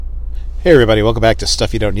Hey everybody, welcome back to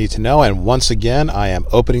Stuff You Don't Need to Know, and once again I am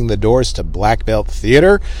opening the doors to Black Belt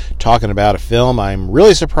Theater, talking about a film I'm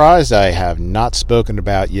really surprised I have not spoken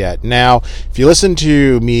about yet. Now, if you listen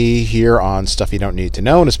to me here on Stuff You Don't Need to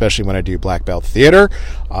Know, and especially when I do Black Belt Theater,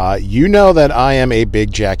 you know that I am a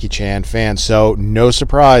big Jackie Chan fan, so no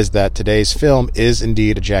surprise that today's film is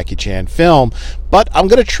indeed a Jackie Chan film. But I'm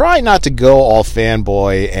going to try not to go all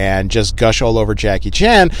fanboy and just gush all over Jackie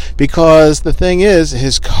Chan, because the thing is,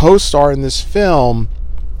 his co-star in this film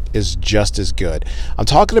is just as good. I'm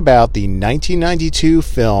talking about the 1992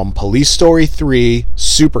 film Police Story 3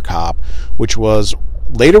 Super Cop, which was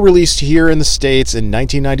later released here in the States in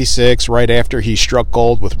 1996, right after he struck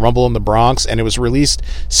gold with Rumble in the Bronx, and it was released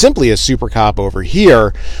simply as Super Cop over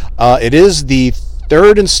here. It is the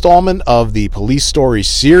third installment of the Police Story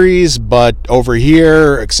series, but over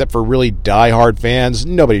here, except for really diehard fans,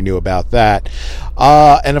 nobody knew about that.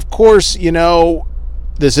 And of course, you know,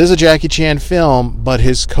 this is a Jackie Chan film, but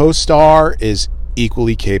his co-star is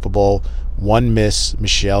equally capable. One Miss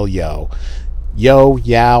Michelle Yeoh.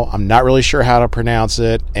 Yao, I'm not really sure how to pronounce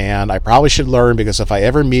it, and I probably should learn, because if I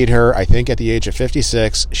ever meet her, I think at the age of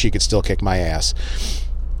 56, she could still kick my ass.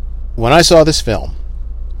 When I saw this film,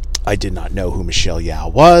 I did not know who Michelle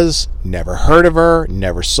Yeoh was, never heard of her,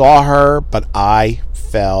 never saw her, but I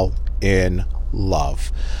fell in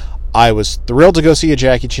love. I was thrilled to go see a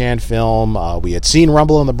Jackie Chan film. We had seen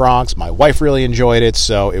Rumble in the Bronx. My wife really enjoyed it,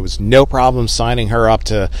 so it was no problem signing her up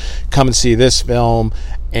to come and see this film.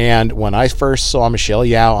 And when I first saw Michelle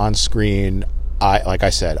Yeoh on screen, like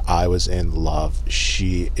I said, I was in love.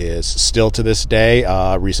 She is still to this day.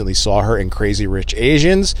 Recently saw her in Crazy Rich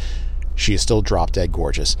Asians. She is still drop dead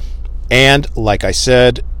gorgeous. And like I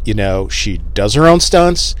said, you know, she does her own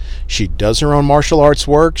stunts. She does her own martial arts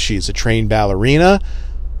work. She's a trained ballerina.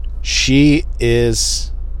 She's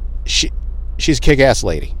a kick-ass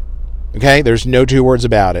lady. Okay? There's no two words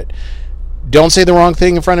about it. Don't say the wrong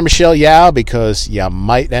thing in front of Michelle Yeoh, because you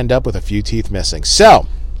might end up with a few teeth missing. So,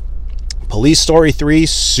 Police Story 3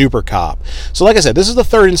 Super Cop. So like I said, this is the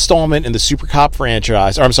third installment in the Super Cop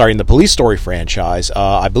franchise, or I'm sorry, in the Police Story franchise.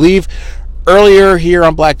 I believe earlier here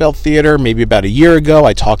on Black Belt Theater, maybe about a year ago,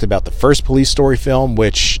 I talked about the first Police Story film,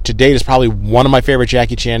 which to date is probably one of my favorite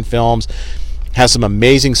Jackie Chan films. Has some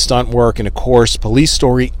amazing stunt work, and of course, Police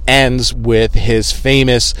Story ends with his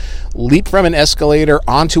famous leap from an escalator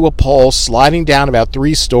onto a pole, sliding down about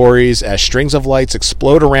 3 stories as strings of lights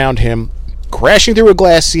explode around him, crashing through a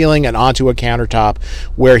glass ceiling and onto a countertop,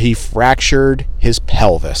 where he fractured his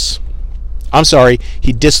pelvis. I'm sorry,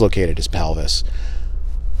 he dislocated his pelvis.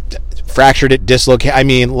 Fractured it, dislocated. I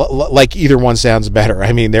mean, like either one sounds better.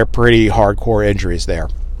 I mean, they're pretty hardcore injuries there.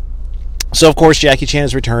 So, of course, Jackie Chan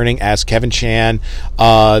is returning as Kevin Chan,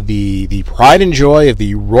 the pride and joy of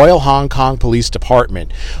the Royal Hong Kong Police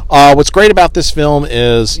Department. What's great about this film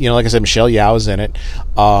is, you know, like I said, Michelle Yeoh is in it.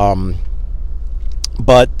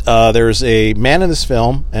 But there's a man in this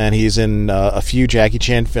film, and he's in a few Jackie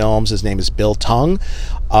Chan films. His name is Bill Tung.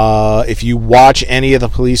 If you watch any of the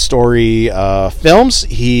Police Story films,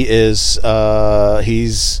 he's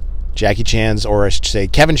Jackie Chan's, or I should say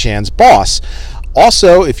Kevin Chan's boss.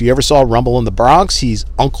 Also, if you ever saw Rumble in the Bronx, he's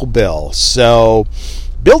Uncle Bill. So,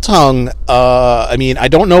 Bill Tung, I mean, I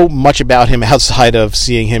don't know much about him outside of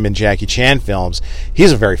seeing him in Jackie Chan films.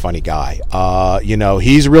 He's a very funny guy. You know,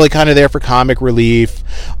 he's really kind of there for comic relief.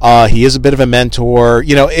 He is a bit of a mentor.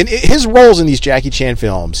 You know, and his roles in these Jackie Chan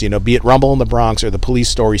films, you know, be it Rumble in the Bronx or the Police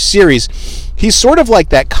Story series, he's sort of like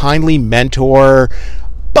that kindly mentor,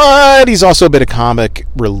 but he's also a bit of comic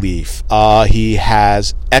relief. He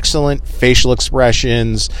has excellent facial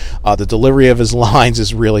expressions. The delivery of his lines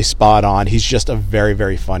is really spot on. He's just a very,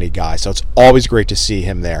 very funny guy. So it's always great to see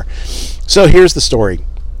him there. So here's the story.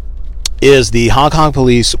 Is the Hong Kong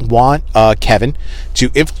police want Kevin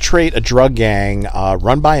to infiltrate a drug gang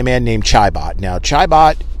run by a man named Chai Bot. Now, Chai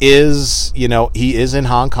Bot is, you know, he is in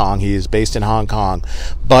Hong Kong. He is based in Hong Kong.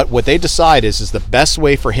 But what they decide is the best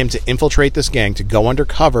way for him to infiltrate this gang, to go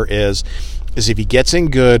undercover, is if he gets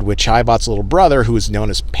in good with Chai Bot's little brother, who is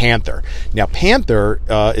known as Panther. Now, Panther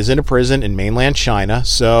is in a prison in mainland China,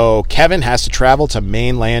 so Kevin has to travel to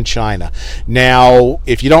mainland China. Now,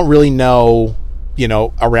 if you don't really know, you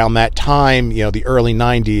know, around that time, you know, the early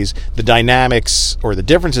 90s, the dynamics or the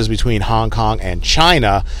differences between Hong Kong and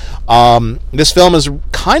China, this film is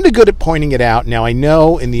kind of good at pointing it out. Now, I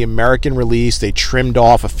know in the American release, they trimmed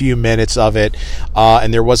off a few minutes of it,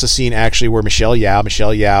 and there was a scene actually where Michelle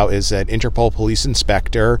Yeoh is an Interpol police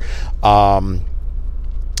inspector,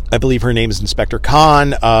 I believe her name is Inspector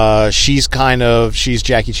Khan. She's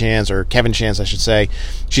Jackie Chan's, or Kevin Chan's, I should say.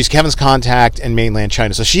 She's Kevin's contact in mainland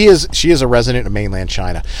China. So she is a resident of mainland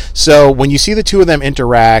China. So when you see the two of them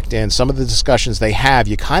interact and some of the discussions they have,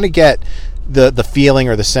 you kind of get the feeling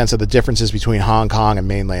or the sense of the differences between Hong Kong and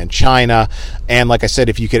mainland China. And like I said,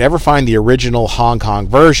 if you could ever find the original Hong Kong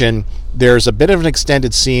version, there's a bit of an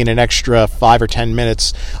extended scene, an extra 5 or 10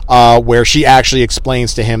 minutes, where she actually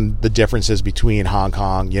explains to him the differences between Hong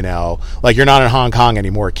Kong, like, you're not in Hong Kong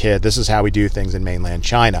anymore, kid. This is how we do things in mainland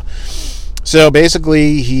China. So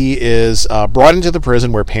basically, he is brought into the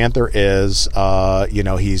prison where Panther is.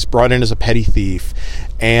 He's brought in as a petty thief.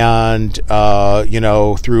 And,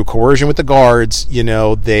 through coercion with the guards,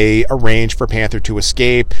 they arrange for Panther to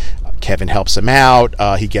escape. Kevin helps him out.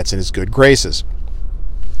 He gets in his good graces.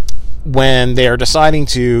 When they are deciding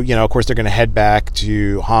to, of course, they're going to head back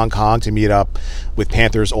to Hong Kong to meet up with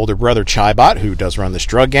Panther's older brother, Chaibot, who does run this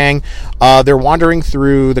drug gang. They're wandering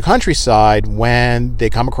through the countryside when they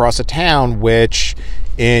come across a town which,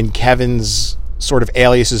 in Kevin's sort of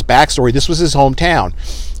alias's backstory, this was his hometown.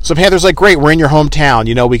 So Panther's like, great, we're in your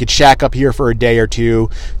hometown. We could shack up here for a day or two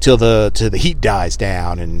till the heat dies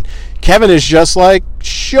down. And Kevin is just like,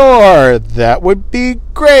 sure, that would be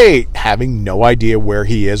great, having no idea where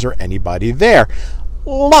he is or anybody there.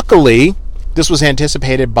 Luckily, this was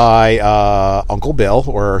anticipated by Uncle Bill,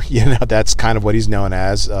 or that's kind of what he's known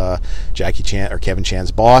as, Jackie Chan or Kevin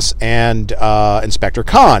Chan's boss, and Inspector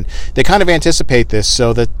Khan. They kind of anticipate this,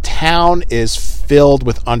 so the town is filled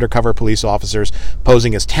with undercover police officers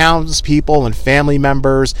posing as townspeople and family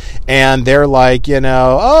members, and they're like,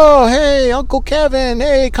 oh, hey, Uncle Kevin,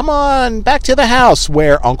 hey, come on, back to the house,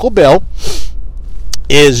 where Uncle Bill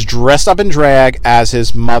is dressed up in drag as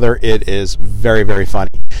his mother. It is very, very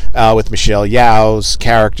funny. With Michelle Yeoh's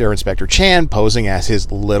character, Inspector Chan, posing as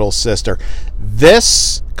his little sister.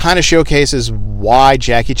 This kind of showcases why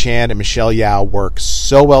Jackie Chan and Michelle Yeoh work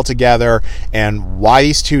so well together, and why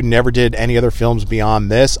these two never did any other films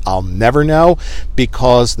beyond this, I'll never know,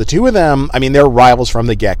 because the two of them, they're rivals from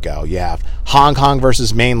the get-go. You have Hong Kong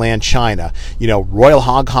versus mainland China, Royal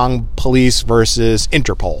Hong Kong Police versus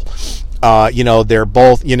Interpol. They're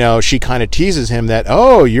both, she kind of teases him that,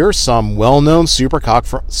 oh, you're some well-known super cop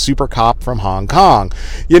from Hong Kong,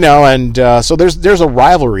 and so there's a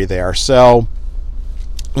rivalry there. So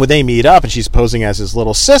when they meet up and she's posing as his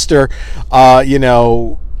little sister,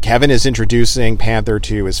 Kevin is introducing Panther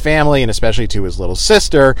to his family, and especially to his little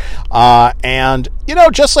sister. And,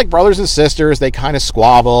 just like brothers and sisters, they kind of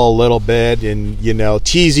squabble a little bit and,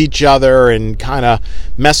 tease each other and kind of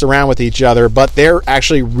mess around with each other. But they're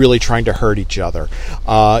actually really trying to hurt each other.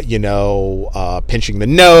 Pinching the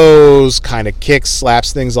nose, kind of kicks,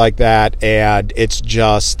 slaps, things like that. And it's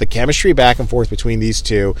just the chemistry back and forth between these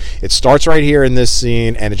two. It starts right here in this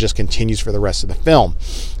scene, and it just continues for the rest of the film.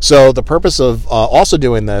 So the purpose of also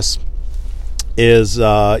doing this is,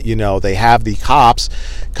 they have the cops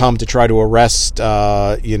come to try to arrest,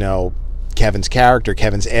 Kevin's character,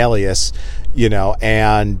 Kevin's alias,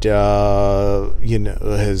 and,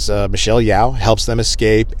 his Michelle Yeoh helps them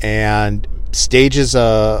escape and stages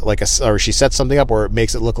or she sets something up where it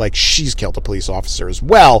makes it look like she's killed a police officer as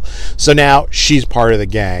well. So now she's part of the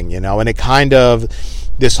gang, and it kind of,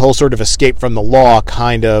 this whole sort of escape from the law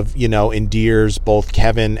kind of, endears both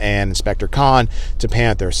Kevin and Inspector Khan to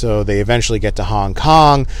Panther. So they eventually get to Hong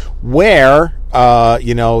Kong, where,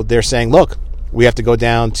 they're saying, look, we have to go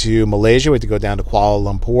down to Malaysia, we have to go down to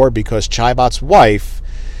Kuala Lumpur, because Chaibot's wife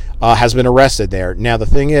has been arrested there. Now, the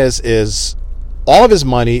thing is all of his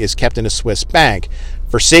money is kept in a Swiss bank.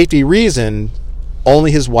 For safety reason,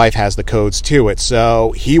 only his wife has the codes to it,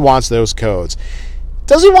 so he wants those codes.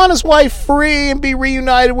 Does he want his wife free and be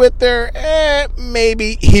reunited with her?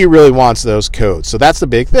 Maybe. He really wants those codes. So that's the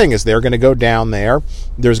big thing, is they're going to go down there.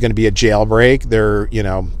 There's going to be a jailbreak. They're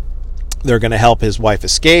going to help his wife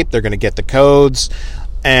escape. They're going to get the codes,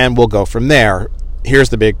 and we'll go from there. Here's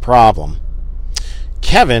the big problem.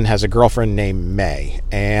 Kevin has a girlfriend named May,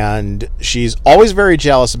 and she's always very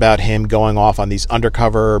jealous about him going off on these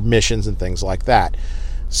undercover missions and things like that.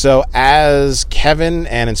 So as Kevin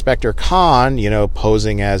and Inspector Khan,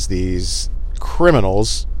 posing as these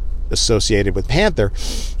criminals associated with Panther,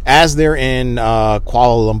 as they're in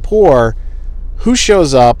Kuala Lumpur, who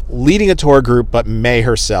shows up leading a tour group but May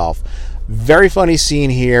herself? Very funny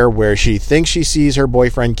scene here where she thinks she sees her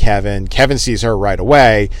boyfriend Kevin. Kevin sees her right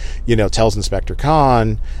away, tells Inspector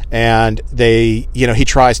Khan, and he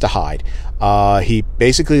tries to hide. He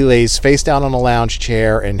basically lays face down on a lounge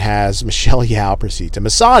chair and has Michelle Yeoh proceed to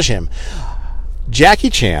massage him. Jackie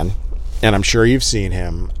Chan and I'm sure you've seen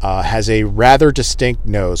him, has a rather distinct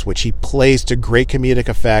nose, which he plays to great comedic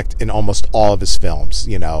effect in almost all of his films.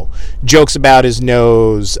 Jokes about his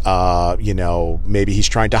nose, maybe he's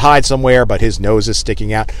trying to hide somewhere, but his nose is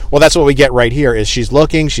sticking out. Well, that's what we get right here, is she's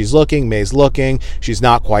looking, May's looking, she's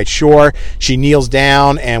not quite sure. She kneels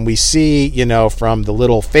down, and we see, from the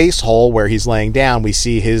little face hole where he's laying down, we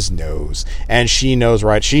see his nose. And she knows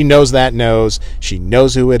that nose. She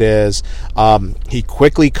knows who it is. He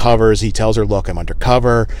quickly covers. He tells her, look, I'm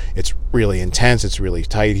undercover. It's really intense. It's really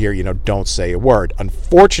tight here. Don't say a word.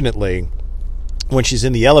 Unfortunately, when she's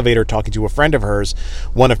in the elevator talking to a friend of hers,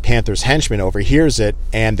 one of Panther's henchmen overhears it,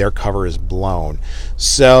 and their cover is blown.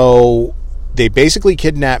 So they basically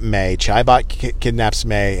kidnap May. Chaibot kidnaps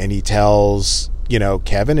May, and he tells,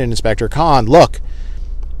 Kevin and Inspector Khan, look,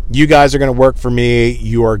 you guys are going to work for me.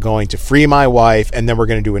 You are going to free my wife, and then we're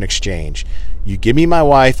going to do an exchange. You give me my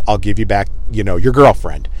wife, I'll give you back, your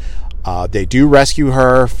girlfriend. They do rescue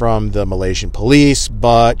her from the Malaysian police,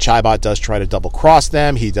 but Chaibot does try to double-cross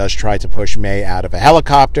them. He does try to push May out of a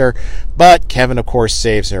helicopter, but Kevin, of course,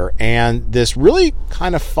 saves her. And this really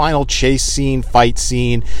kind of final chase scene, fight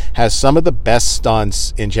scene, has some of the best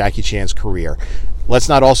stunts in Jackie Chan's career. Let's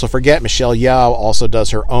not also forget Michelle Yeoh also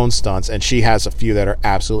does her own stunts, and she has a few that are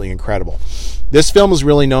absolutely incredible. This film is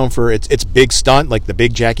really known for its big stunt, like the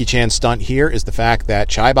big Jackie Chan stunt here is the fact that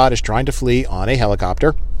Chaibot is trying to flee on a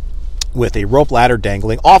helicopter with a rope ladder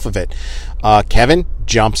dangling off of it. Kevin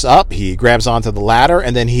jumps up, he grabs onto the ladder,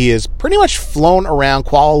 and then he is pretty much flown around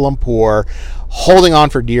Kuala Lumpur holding on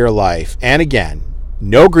for dear life. And again,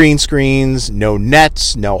 no green screens, no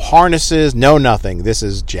nets, no harnesses, no nothing. This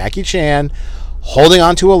is Jackie Chan holding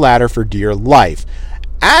onto a ladder for dear life,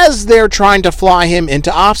 as they're trying to fly him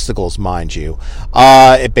into obstacles, mind you.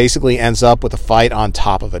 It basically ends up with a fight on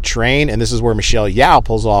top of a train, and this is where Michelle Yeoh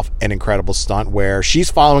pulls off an incredible stunt where she's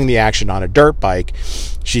following the action on a dirt bike.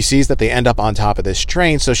 She sees that they end up on top of this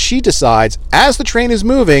train, so she decides, as the train is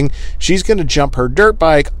moving, she's going to jump her dirt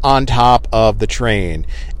bike on top of the train.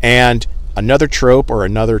 And another trope or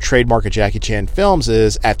another trademark of Jackie Chan films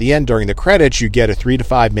is at the end during the credits, you get a 3 to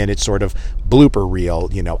 5 minute sort of blooper reel,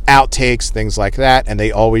 outtakes, things like that. And they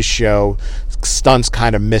always show stunts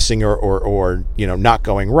kind of missing or not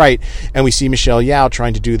going right. And we see Michelle Yeoh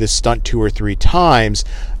trying to do this stunt 2 or 3 times.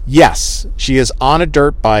 Yes, she is on a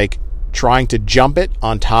dirt bike trying to jump it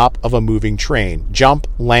on top of a moving train. Jump,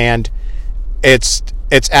 land. It's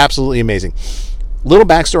absolutely amazing. Little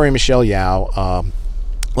backstory of Michelle Yeoh.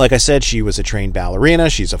 Like I said, she was a trained ballerina.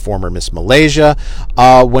 She's a former Miss Malaysia.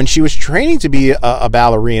 When she was training to be a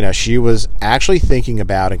ballerina, she was actually thinking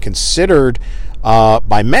about and considered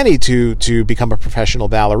by many to become a professional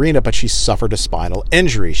ballerina, but she suffered a spinal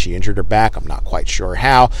injury. She injured her back. I'm not quite sure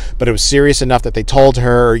how, but it was serious enough that they told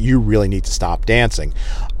her, you really need to stop dancing.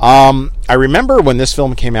 I remember when this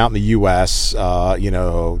film came out in the U.S.,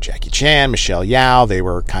 Jackie Chan, Michelle Yeoh, they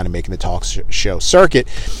were kind of making the talk show circuit.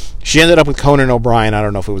 She ended up with Conan O'Brien. I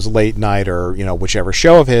don't know if it was Late Night or, whichever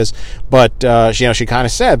show of his. But, she kind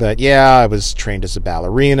of said that, I was trained as a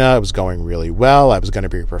ballerina. It was going really well. I was going to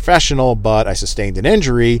be a professional, but I sustained an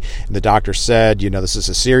injury. And the doctor said, this is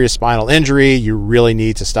a serious spinal injury. You really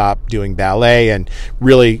need to stop doing ballet and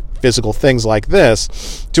really physical things like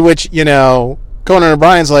this. To which, Conan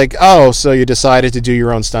O'Brien's like, oh, so you decided to do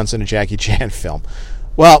your own stunts in a Jackie Chan film.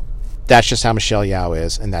 Well, that's just how Michelle Yeoh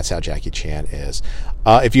is, and that's how Jackie Chan is.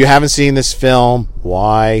 If you haven't seen this film,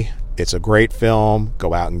 why? It's a great film.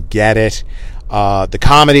 Go out and get it. The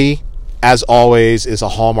comedy, as always, is a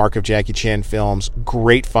hallmark of Jackie Chan films.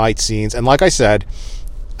 Great fight scenes. And like I said,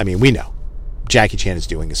 we know Jackie Chan is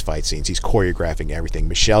doing his fight scenes. He's choreographing everything.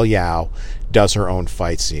 Michelle Yeoh does her own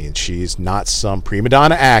fight scenes. She's not some prima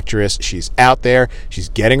donna actress. She's out there. She's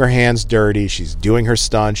getting her hands dirty. She's doing her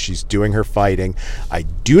stunts. She's doing her fighting. I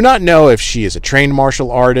do not know if she is a trained martial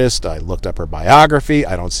artist. I looked up her biography.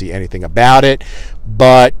 I don't see anything about it.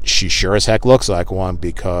 But she sure as heck looks like one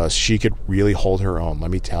because she could really hold her own,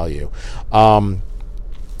 let me tell you.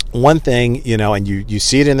 One thing, and you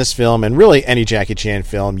see it in this film, and really any Jackie Chan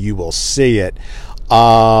film, you will see it.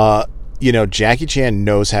 Jackie Chan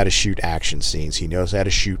knows how to shoot action scenes. He knows how to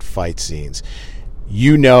shoot fight scenes.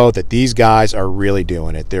 You know that these guys are really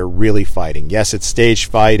doing it. They're really fighting. Yes, it's stage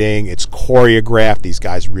fighting. It's choreographed. These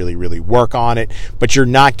guys really, really work on it. But you're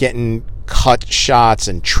not getting cut shots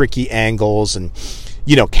and tricky angles and,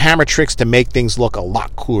 camera tricks to make things look a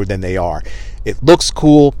lot cooler than they are. It looks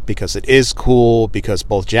cool because it is cool, because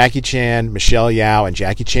both Jackie Chan, Michelle Yeoh, and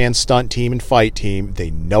Jackie Chan's stunt team and fight team,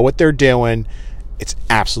 they know what they're doing. It's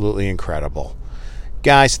absolutely incredible.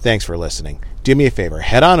 Guys, thanks for listening. Do me a favor.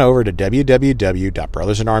 Head on over to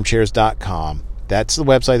www.brothersinarmchairs.com. That's the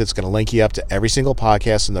website that's going to link you up to every single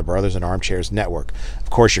podcast in the Brothers in Armchairs network. Of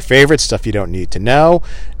course, your favorites, Stuff You Don't Need to Know,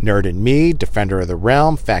 Nerd and Me, Defender of the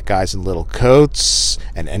Realm, Fat Guys in Little Coats,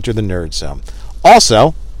 and Enter the Nerd Zone.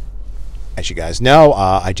 Also, as you guys know,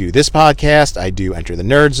 I do this podcast. I do Enter the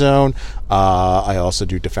Nerd Zone. I also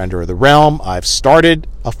do Defender of the Realm. I've started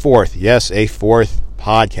a fourth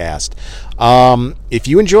podcast. If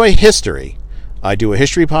you enjoy history, I do a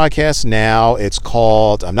history podcast now. It's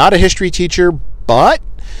called I'm Not a History Teacher, But...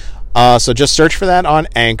 so just search for that on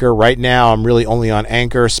Anchor. Right now, I'm really only on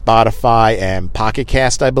Anchor, Spotify, and Pocket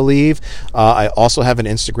Cast, I believe. I also have an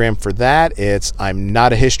Instagram for that. It's I'm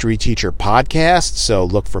Not a History Teacher Podcast, so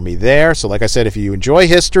look for me there. So like I said, if you enjoy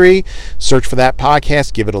history, search for that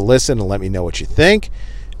podcast, give it a listen, and let me know what you think.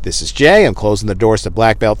 This is Jay. I'm closing the doors to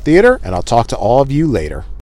Black Belt Theater, and I'll talk to all of you later.